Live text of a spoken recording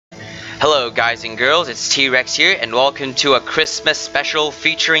Hello guys and girls, it's T-Rex here and welcome to a Christmas special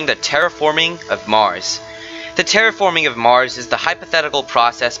featuring the terraforming of Mars. The terraforming of Mars is the hypothetical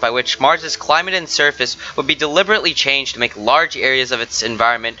process by which Mars's climate and surface would be deliberately changed to make large areas of its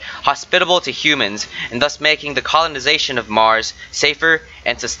environment hospitable to humans, and thus making the colonization of Mars safer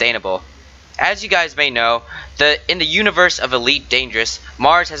and sustainable. As you guys may know, in the universe of Elite Dangerous,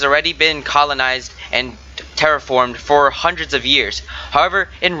 Mars has already been colonized and terraformed for hundreds of years. However,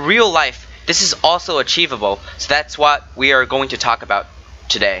 in real life, this is also achievable, so that's what we are going to talk about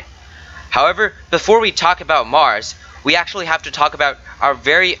today. However, before we talk about Mars, we actually have to talk about our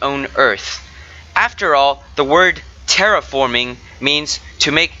very own Earth. After all, the word terraforming means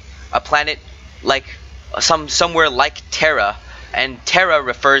to make a planet like somewhere like Terra, and Terra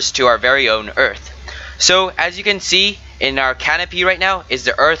refers to our very own Earth. So, as you can see in our canopy right now is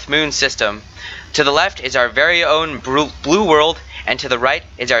the Earth-Moon system. To the left is our very own blue world, and to the right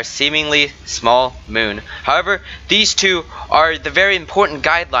is our seemingly small moon. However, these two are the very important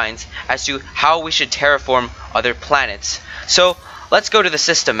guidelines as to how we should terraform other planets. So, let's go to the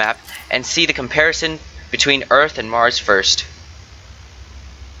system map and see the comparison between Earth and Mars first.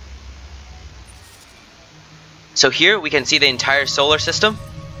 So here we can see the entire solar system.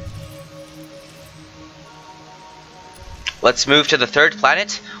 Let's move to the third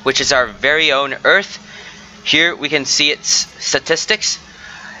planet, which is our very own Earth. Here we can see its statistics.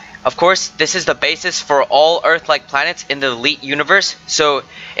 Of course, this is the basis for all Earth-like planets in the Elite universe. So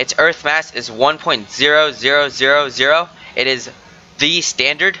its Earth mass is 1.0000. It is the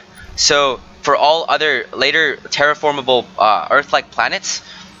standard. So for all other later terraformable Earth-like planets,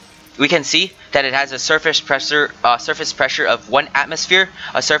 we can see that it has a surface pressure of 1 atmosphere,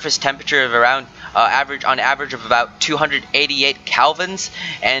 a surface temperature of around on average of about 288 kelvins,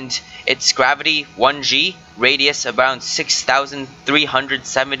 and its gravity 1g, radius around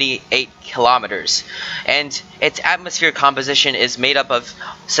 6,378 kilometers. And its atmosphere composition is made up of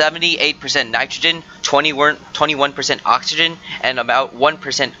 78% nitrogen, 21% oxygen, and about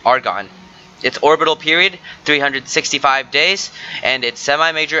 1% argon. Its orbital period, 365 days, and its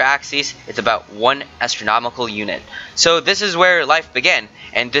semi-major axis, it's about 1 astronomical unit. So this is where life began,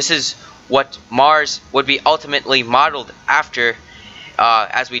 and this is what Mars would be ultimately modeled after,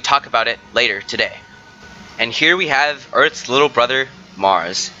 as we talk about it later today. And here we have Earth's little brother,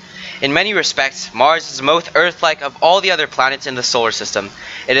 Mars. In many respects, Mars is the most Earth-like of all the other planets in the solar system.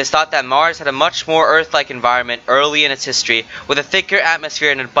 It is thought that Mars had a much more Earth-like environment early in its history, with a thicker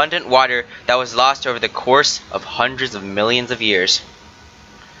atmosphere and abundant water that was lost over the course of hundreds of millions of years.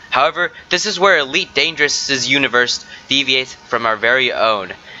 However, this is where Elite Dangerous' universe deviates from our very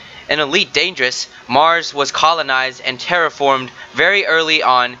own. In Elite Dangerous, Mars was colonized and terraformed very early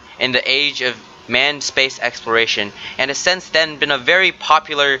on in the age of manned space exploration, and has since then been a very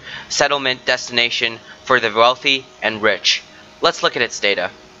popular settlement destination for the wealthy and rich. Let's look at its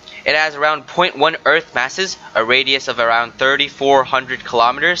data. It has around 0.1 Earth masses, a radius of around 3,400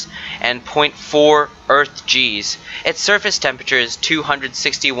 kilometers, and 0.4 Earth Gs. Its surface temperature is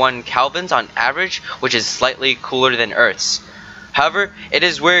 261 kelvins on average, which is slightly cooler than Earth's. However, it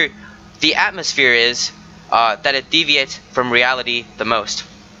is where the atmosphere is that it deviates from reality the most.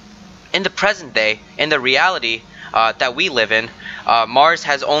 In the present day, in the reality that we live in, Mars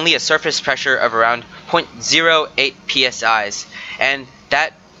has only a surface pressure of around 0.08 psis, and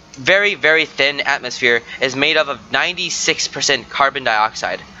that very, very thin atmosphere is made up of 96% carbon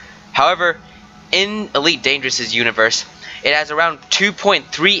dioxide. However, in Elite Dangerous' universe, it has around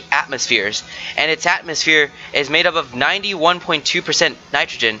 2.3 atmospheres, and its atmosphere is made up of 91.2%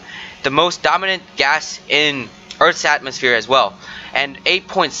 nitrogen, the most dominant gas in Earth's atmosphere as well, and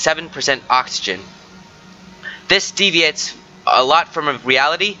 8.7% oxygen. This deviates a lot from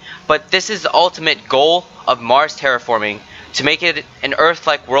reality, but this is the ultimate goal of Mars terraforming, to make it an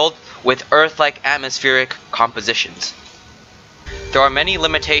Earth-like world with Earth-like atmospheric compositions. There are many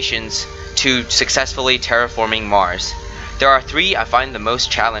limitations to successfully terraforming Mars. There are 3 I find the most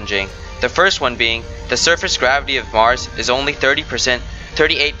challenging. The first one being the surface gravity of Mars is only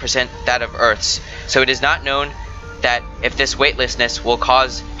 38% that of Earth's, so it is not known that if this weightlessness will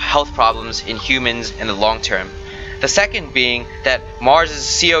cause health problems in humans in the long term. The second being that Mars'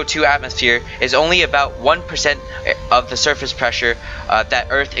 CO2 atmosphere is only about 1% of the surface pressure that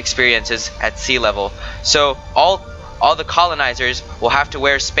Earth experiences at sea level. So all the colonizers will have to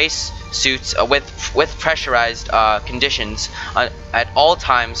wear space suits with pressurized conditions at all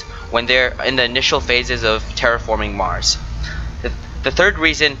times when they're in the initial phases of terraforming Mars. The third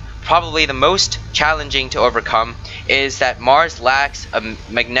reason probably the most challenging to overcome is that Mars lacks a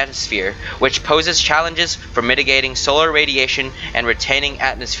magnetosphere, which poses challenges for mitigating solar radiation and retaining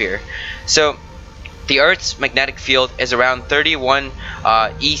atmosphere. So the Earth's magnetic field is around 31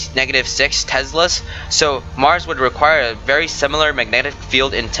 E-6 Teslas, so Mars would require a very similar magnetic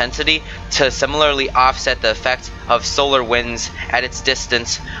field intensity to similarly offset the effect of solar winds at its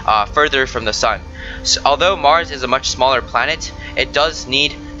distance further from the Sun. So, although Mars is a much smaller planet, it does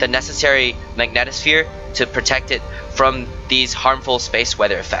need the necessary magnetosphere to protect it from these harmful space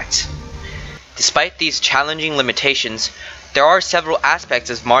weather effects. Despite these challenging limitations, there are several aspects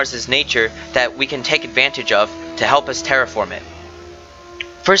of Mars's nature that we can take advantage of to help us terraform it.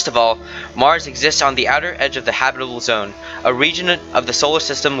 First of all, Mars exists on the outer edge of the habitable zone, a region of the solar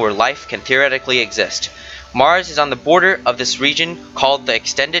system where life can theoretically exist. Mars is on the border of this region called the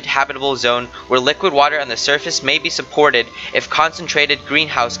extended habitable zone, where liquid water on the surface may be supported if concentrated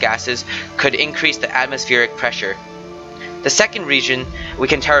greenhouse gases could increase the atmospheric pressure. The second reason we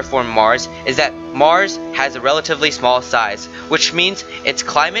can terraform Mars is that Mars has a relatively small size, which means its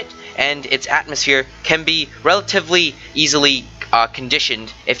climate and its atmosphere can be relatively easily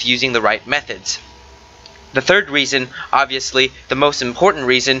conditioned if using the right methods. The third reason, obviously the most important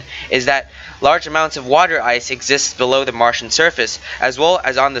reason, is that large amounts of water ice exist below the Martian surface, as well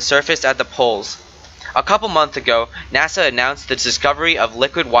as on the surface at the poles. A couple months ago, NASA announced the discovery of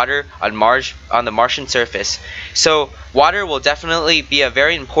liquid water on the Martian surface. So water will definitely be a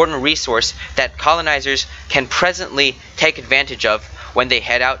very important resource that colonizers can presently take advantage of when they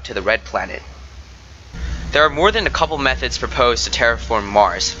head out to the red planet. There are more than a couple methods proposed to terraform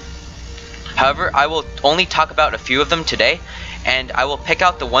Mars. However, I will only talk about a few of them today, and I will pick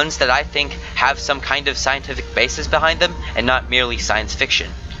out the ones that I think have some kind of scientific basis behind them and not merely science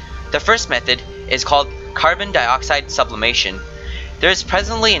fiction. The first method is called carbon dioxide sublimation. There is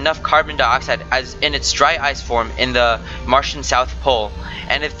presently enough carbon dioxide as in its dry ice form in the Martian South Pole,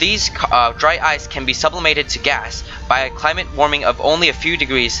 and if these dry ice can be sublimated to gas by a climate warming of only a few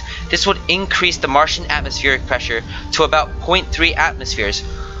degrees, this would increase the Martian atmospheric pressure to about 0.3 atmospheres.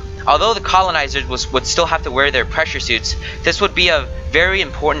 Although the colonizers would still have to wear their pressure suits, this would be a very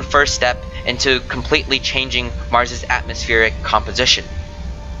important first step into completely changing Mars's atmospheric composition.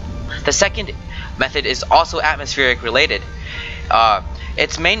 The second method is also atmospheric related.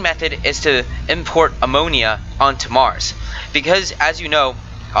 Its main method is to import ammonia onto Mars, because as you know,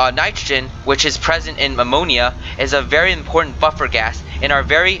 nitrogen, which is present in ammonia, is a very important buffer gas in our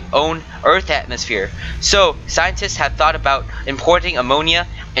very own Earth atmosphere. So scientists have thought about importing ammonia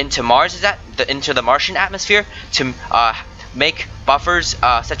into into the Martian atmosphere to make buffers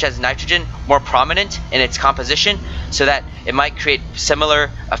such as nitrogen more prominent in its composition, so that it might create similar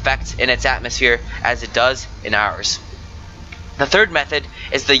effects in its atmosphere as it does in ours. The third method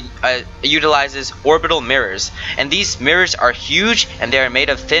is utilizes orbital mirrors, and these mirrors are huge, and they are made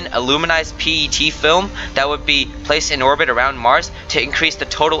of thin aluminized PET film that would be placed in orbit around Mars to increase the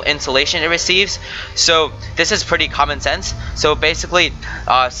total insolation it receives. So this is pretty common sense. So basically,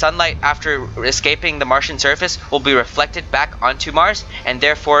 sunlight after escaping the Martian surface will be reflected back onto Mars, and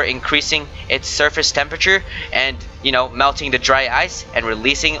therefore increasing its surface temperature and, melting the dry ice and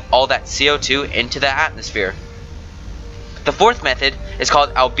releasing all that CO2 into the atmosphere. The fourth method is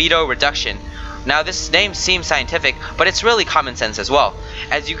called Albedo Reduction. Now this name seems scientific, but it's really common sense as well.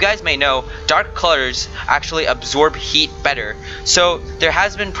 As you guys may know, dark colors actually absorb heat better. So there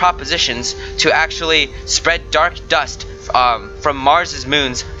has been propositions to actually spread dark dust from Mars's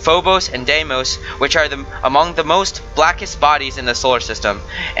moons, Phobos and Deimos, which are among the most blackest bodies in the solar system.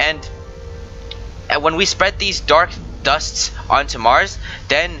 And when we spread these dark dusts onto Mars,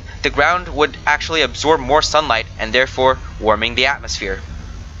 then the ground would actually absorb more sunlight and therefore warming the atmosphere.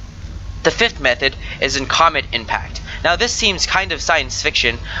 The fifth method is in Comet Impact. Now this seems kind of science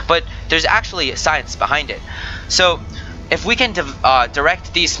fiction, but there's actually science behind it. So if we can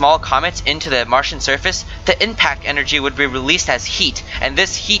direct these small comets into the Martian surface, the impact energy would be released as heat, and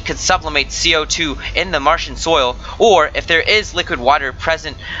this heat could sublimate CO2 in the Martian soil, or if there is liquid water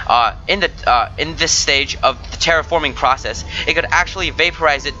present in this stage of the terraforming process, it could actually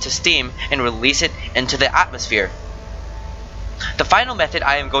vaporize it to steam and release it into the atmosphere. The final method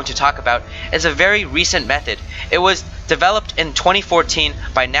I am going to talk about is a very recent method. It was developed in 2014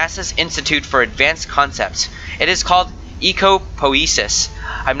 by NASA's Institute for Advanced Concepts. It is called Ecopoiesis.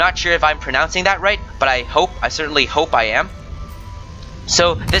 I'm not sure if I'm pronouncing that right, but I certainly hope I am.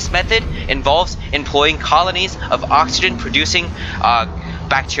 So this method involves employing colonies of oxygen producing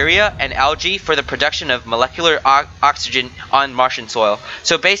bacteria and algae for the production of molecular oxygen on Martian soil.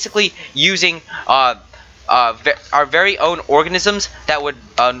 So basically using our very own organisms that would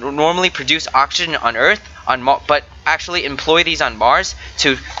normally produce oxygen on Earth, but actually employ these on Mars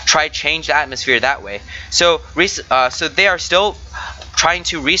to try change the atmosphere that way. So they are still trying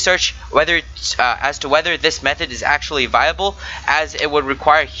to research whether as to whether this method is actually viable, as it would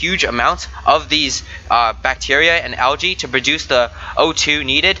require huge amounts of these bacteria and algae to produce the O2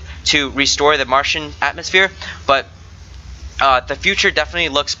 needed to restore the Martian atmosphere. But the future definitely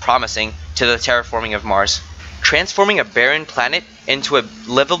looks promising to the terraforming of Mars. Transforming a barren planet into a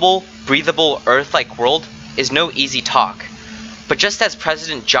livable, breathable Earth-like world is no easy talk. But just as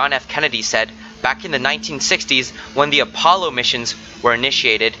President John F. Kennedy said back in the 1960s when the Apollo missions were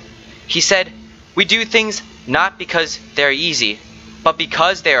initiated, he said, "We do things not because they're easy, but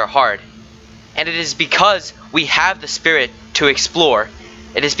because they are hard. And it is because we have the spirit to explore.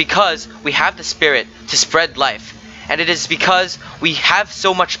 It is because we have the spirit to spread life. And it is because we have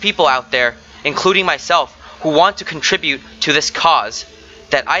so much people out there, including myself, who want to contribute to this cause,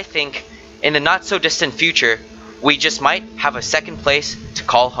 that I think in the not so distant future we just might have a second place to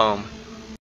call home."